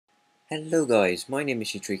Hello guys, my name is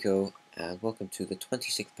Gtreeko and welcome to the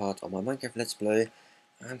 26th part of my Minecraft Let's Play.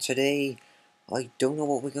 And today, I don't know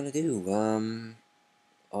what we're gonna do.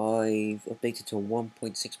 I've updated to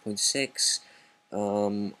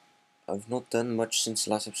 1.6.6. I've not done much since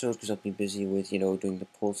the last episode because I've been busy with, doing the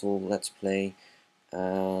Portal Let's Play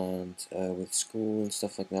and with school and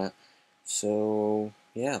stuff like that. So,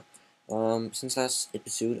 yeah. Since last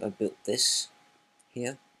episode, I built this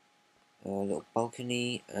here. A little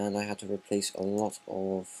balcony, and I had to replace a lot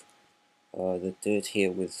of the dirt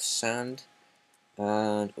here with sand.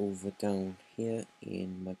 And over down here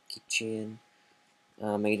in my kitchen,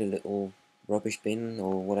 I made a little rubbish bin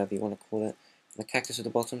or whatever you want to call it. The cactus at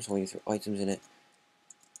the bottom, so when you throw items in it,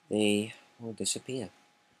 they will disappear.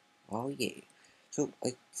 Oh yeah. So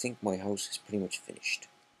I think my house is pretty much finished.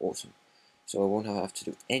 Awesome. So I won't have to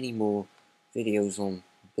do any more videos on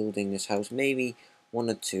building this house. Maybe one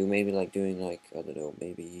or two, maybe like doing like, I don't know,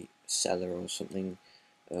 maybe a cellar or something.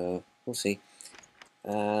 We'll see.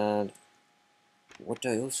 And what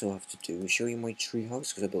I also have to do is show you my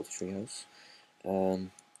treehouse, because I built a treehouse.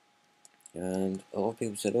 And a lot of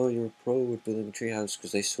people said, oh, you're a pro at building a treehouse,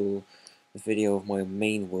 because they saw the video of my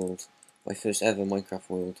main world, my first ever Minecraft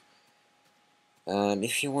world. And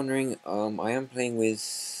if you're wondering, I am playing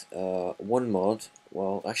with one mod,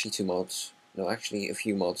 well, actually two mods, no, actually a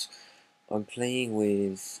few mods. I'm playing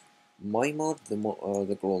with my mod, the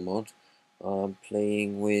Growl mod. I'm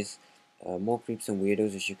playing with more creeps and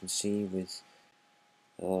weirdos, as you can see, with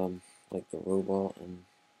like the robot and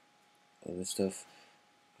other stuff.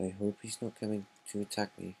 I hope he's not coming to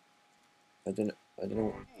attack me. I don't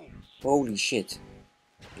know. Holy shit!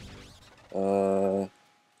 I've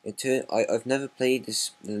never played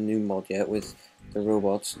the new mod yet with the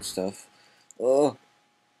robots and stuff. Oh,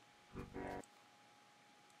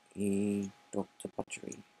 he dropped a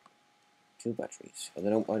battery. Two batteries. I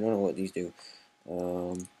don't know what these do.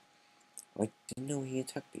 Um, I didn't know he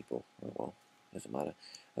attacked people. Oh well, doesn't matter.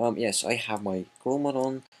 Yes, I have my Growl mod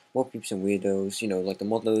on, more peeps and weirdos, like the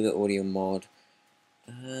mod loader, audio mod,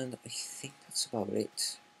 and I think that's about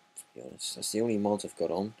it, to be honest. That's the only mods I've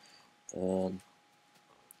got on.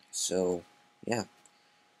 So, yeah.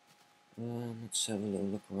 Let's have a little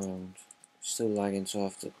look around. Still lagging, so I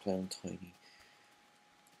have to play on tiny.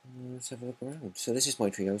 Let's have a look around. So this is my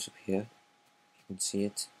treehouse up here. You can see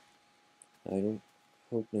it. I don't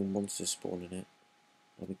hope no monsters spawn in it.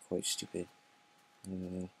 That'd be quite stupid.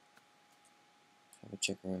 Have a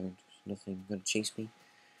check around. There's nothing gonna chase me.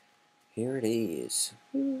 Here it is.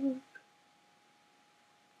 And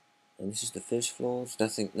this is the first floor.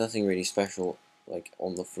 There's nothing really special like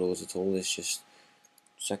on the floors at all. It's just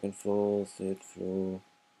second floor, third floor,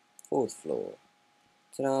 fourth floor.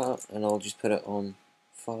 Ta-da! And I'll just put it on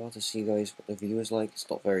far to see guys what the view is like. It's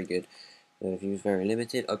not very good. The view is very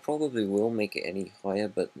limited. I probably will make it any higher,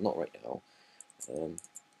 but not right now.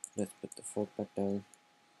 Let's put the fog back down.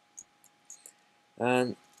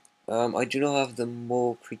 And I do not have the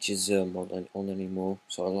more creatures mod on anymore,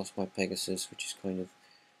 so I lost my Pegasus, which is kind of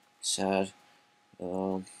sad.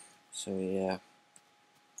 So yeah,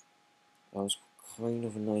 that was kind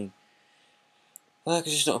of annoying.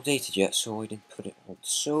 Because it's not updated yet, so I didn't put it on.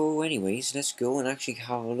 So anyways, let's go and actually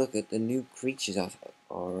have a look at the new creatures that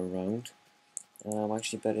are around.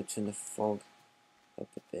 Actually better turn the fog up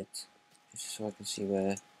a bit, just so I can see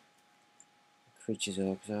where the creatures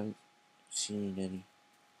are, because I haven't seen any.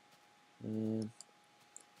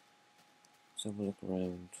 Let's have a look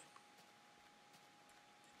around.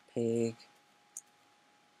 Pig.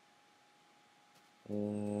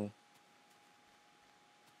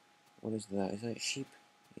 What is that? Is that sheep?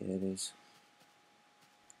 Yeah, it is.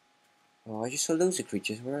 Oh, I just saw loads of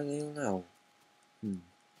creatures. Where are they all now?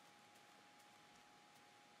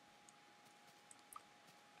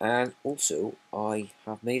 And also, I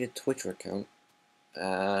have made a Twitter account,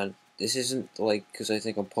 and this isn't like because I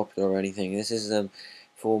think I'm popular or anything. This is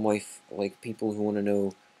for my like people who want to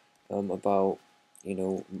know about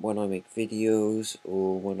when I make videos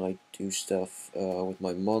or when I do stuff with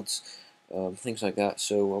my mods, things like that.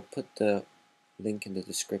 So I'll put the link in the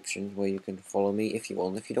description where you can follow me if you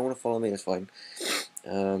want. If you don't want to follow me, that's fine.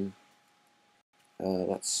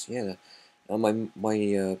 That's yeah. My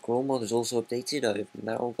Growl mod is also updated. I've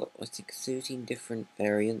now got I think 13 different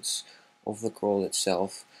variants of the Growl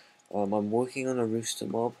itself. I'm working on a rooster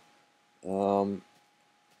mob.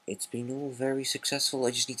 It's been all very successful.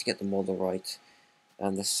 I just need to get the model right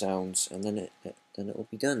and the sounds, and then it'll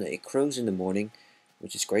be done. It crows in the morning,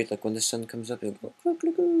 which is great. Like when the sun comes up, it'll go cluck,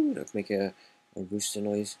 cluck, cluck, it'll make a rooster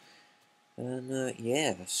noise. And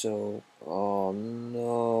yeah, so oh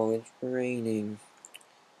no, it's raining.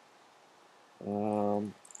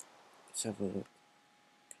 Let's have a look.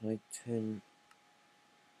 Can I turn...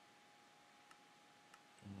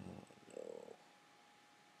 no.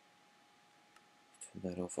 Turn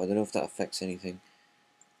that off. I don't know if that affects anything.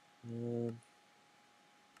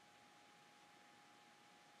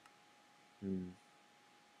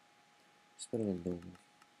 It's better than normal.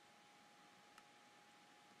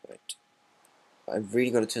 Right. I've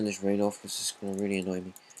really got to turn this rain off because this is going to really annoy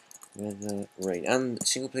me. Weather, rain, and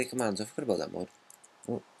single player commands. I forgot about that mod.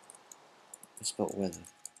 Oh, I spelled weather.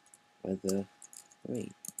 Weather,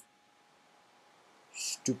 rain.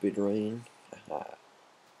 Stupid rain. Haha.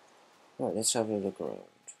 Right, let's have a look around.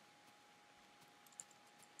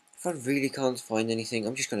 If I really can't find anything,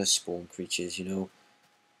 I'm just going to spawn creatures, you know.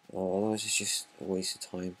 Otherwise it's just a waste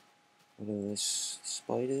of time. What are those?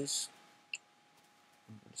 Spiders?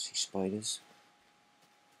 I want to see spiders.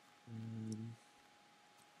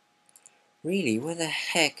 Really? Where the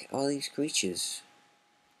heck are these creatures?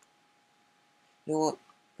 You know what?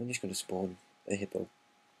 I'm just going to spawn a hippo.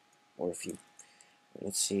 Or a few.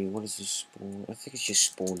 Let's see, what is this spawn? I think it's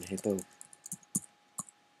just spawn hippo.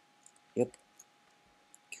 Yep.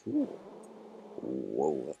 Cool.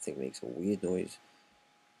 Whoa, that thing makes a weird noise.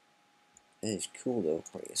 That is cool though.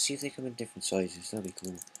 Right, let's see if they come in different sizes. That'd be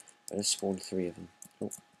cool. Right, let's spawn 3 of them.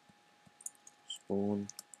 Oh. Spawn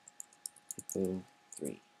hippo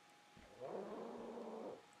 3.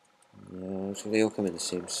 No, so they all come in the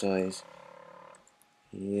same size.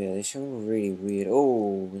 Yeah, they sound really weird.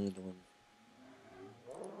 Oh, another one.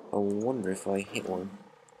 I wonder if I hit one.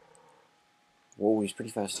 Whoa, he's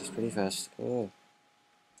pretty fast. He's pretty fast. Oh.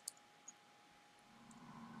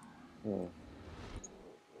 Oh.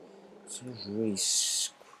 Sounds really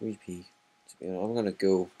creepy. I'm gonna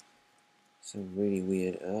go. Sounds really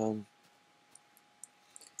weird.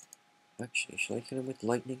 Actually, should I kill him with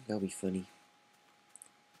lightning? That'll be funny.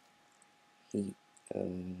 Heat,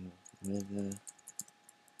 weather,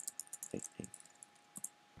 lightning.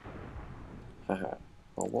 Haha.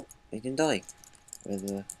 Oh, what? They didn't die.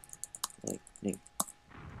 Weather, lightning.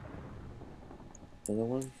 Another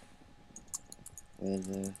one.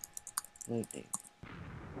 Weather, lightning.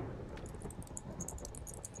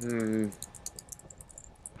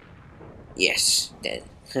 Yes, dead.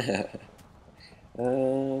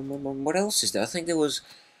 What else is there? I think there was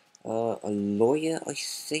a lawyer, I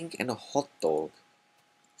think, and a hot dog.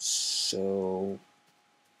 So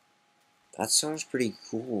that sounds pretty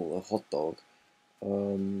cool. A hot dog.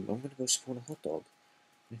 I'm gonna go spawn a hot dog.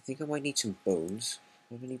 I think I might need some bones.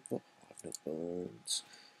 Do I have any bones? I have no bones.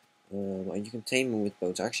 And you can tame them with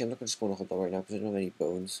bones. Actually, I'm not gonna spawn a hot dog right now because I don't have any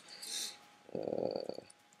bones. Let's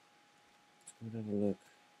go and have a look.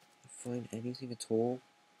 Find anything at all?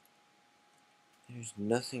 There's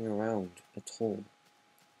nothing around at all.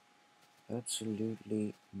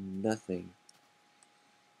 Absolutely nothing.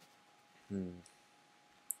 Let's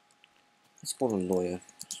spawn a lawyer.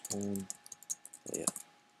 Spawn lawyer.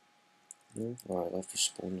 No? Alright, I'll have to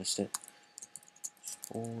spawn list it.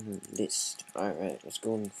 Spawn list. Alright, let's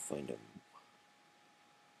go and find him.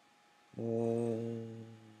 Where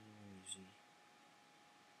is he?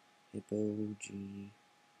 Hippo G.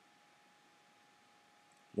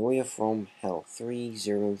 Lawyer from Hell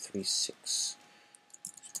 3036.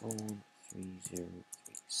 Spawn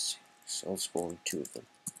 3036. I'll spawn 2 of them.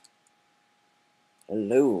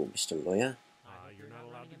 Hello, Mr. Lawyer. You're not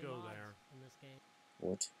allowed to go there. In this game.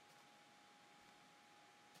 What?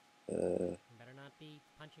 You better not be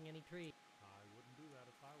punching any trees. I wouldn't do that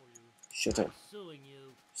if I were you. Shut up. Suing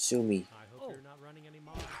you. Sue me. I hope you're not running any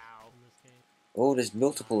mods in this game. Oh, there's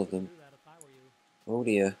multiple of them. Do that if I were you. Oh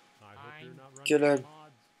dear. I hope you're not running Kill any him.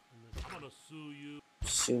 mods in this game. I'm gonna sue you.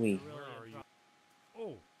 Sue me. Where are you?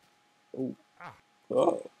 Oh. Oh. Ah.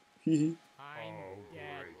 Oh. Hehe. I'm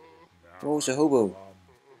dead. Oh, it's a hobo.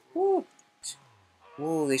 Oh.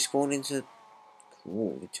 Whoa, they spawn into...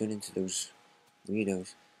 Cool, they turn into those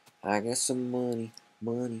weirdos. I got some money,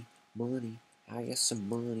 money, money. I got some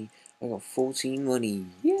money. I got 14 money.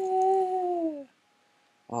 Yeah!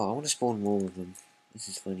 Oh, I want to spawn more of them. This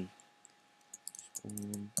is funny.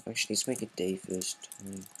 Spawn. Actually, let's make a day first.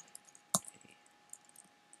 Time.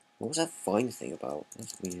 What was that fine thing about?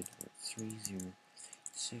 That's weird.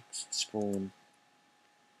 306. Spawn.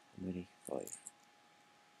 I'm ready. 5.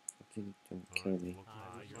 Don't kill me.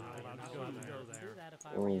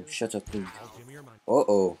 Oh, shut up, please.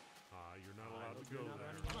 Uh-oh. You're not allowed to go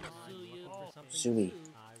there. Sue me.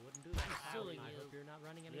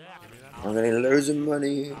 I'm I'm gonna lose some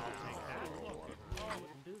money.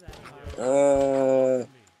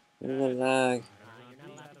 Lag.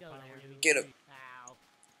 Get him.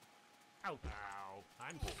 Ow.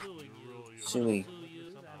 I'm suing you. Sue me.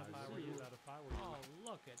 Oh,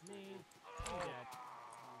 look at Me, I'm dead.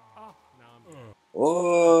 Oh, now I'm dead.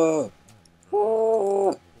 Oh!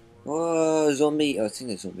 Oh! Poor Oh! Zombie! Oh, I think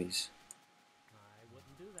they're zombies. I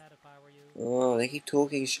wouldn't do that if I were you. Oh, they keep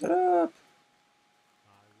talking. Shut up! I wouldn't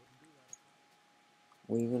do that if I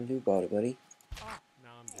were What are you gonna do about it, buddy? you. Oh,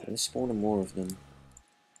 now I'm dead. There's spawning more of them.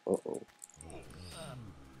 Uh-oh.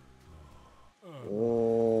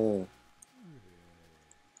 Oh.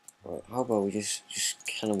 Right, how about we just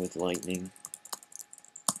kill them with lightning?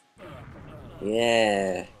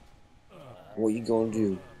 Yeah. What you gonna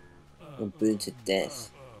do? Gonna burn to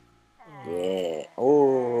death. Yeah.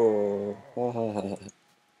 Oh.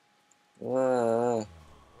 Ah.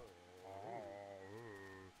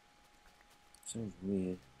 Sounds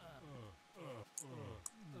weird.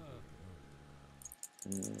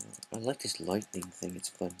 I like this lightning thing. It's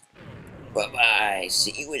fun. Bye bye.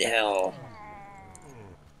 See you in hell.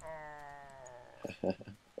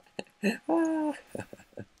 Ah.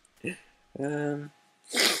 um.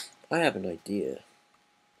 I have an idea.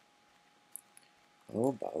 How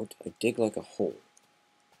about I dig like a hole,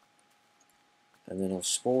 and then I'll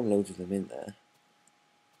spawn loads of them in there.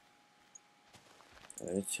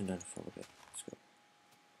 Alright, let's turn down the fog a bit. Let's go.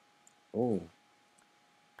 Oh,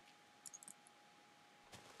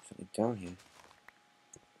 something down here.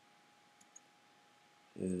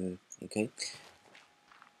 Okay.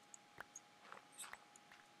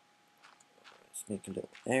 Let's make a little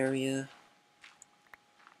area.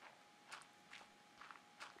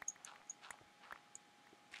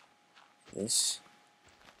 This.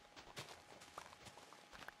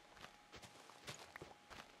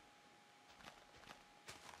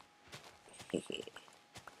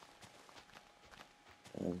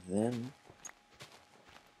 And then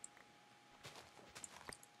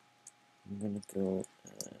I'm gonna go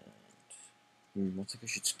and I think I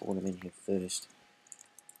should spawn them in here first.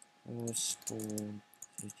 Spawn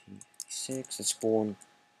 36. Let's spawn.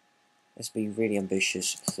 Let's be really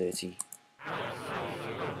ambitious. 30.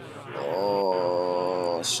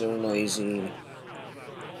 Oh, so noisy.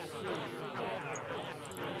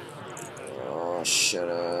 Oh, shut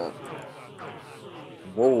up.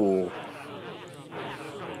 Whoa.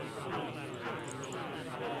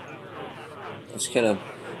 Let's kill him.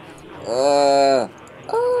 Ah!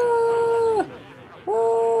 Ah!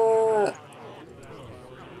 Ah!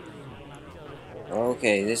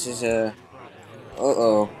 Okay, this is a.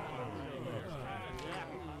 Uh-oh.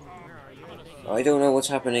 Where are you? I don't know what's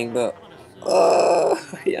happening, but. Oh,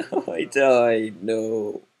 yeah, I died.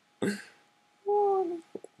 No. Oh,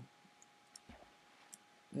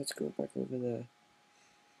 let's go back over there.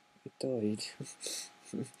 I died.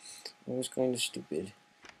 That was kind of stupid.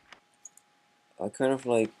 I kind of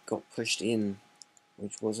like got pushed in,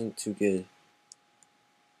 which wasn't too good.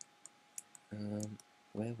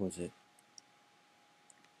 Where was it?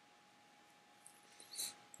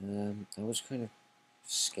 That was kind of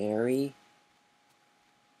scary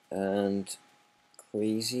and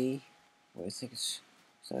crazy. Well, I think it's.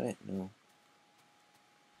 Is that it? No.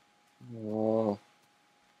 Oh,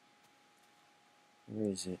 where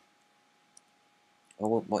is it? I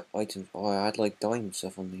want my items. Oh, I had like diamond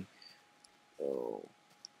stuff on me. Oh,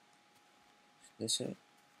 is this it?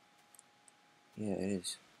 Yeah, it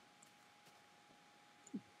is.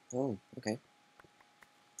 Oh, okay.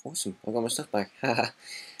 Awesome. I got my stuff back. Haha.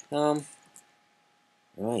 um,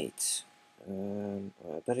 right.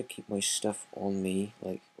 I better keep my stuff on me,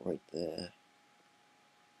 like right there.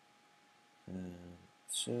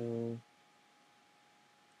 So.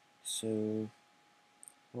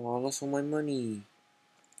 Oh, I lost all my money.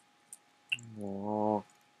 Oh.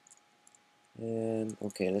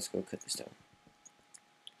 Okay, let's go cut this down.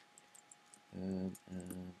 I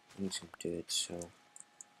need some dirt, so.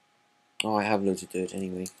 Oh, I have loads of dirt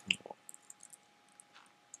anyway.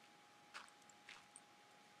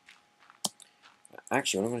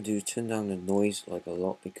 Actually, what I'm going to do is turn down the noise like a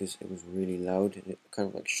lot because it was really loud and it kind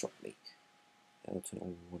of like shocked me. I'll turn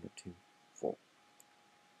on 1 or 2, 4.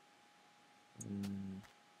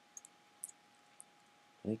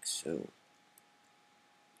 Like so.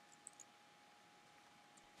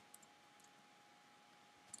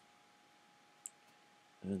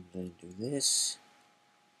 And then do this.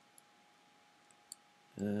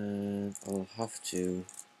 And I'll have to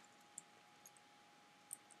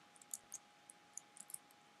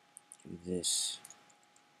do this.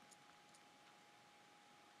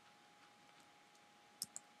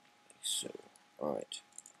 Like so. Alright.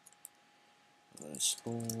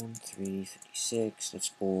 Spawn 336. Let's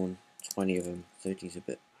spawn 20 of them. 30 is a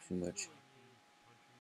bit too much.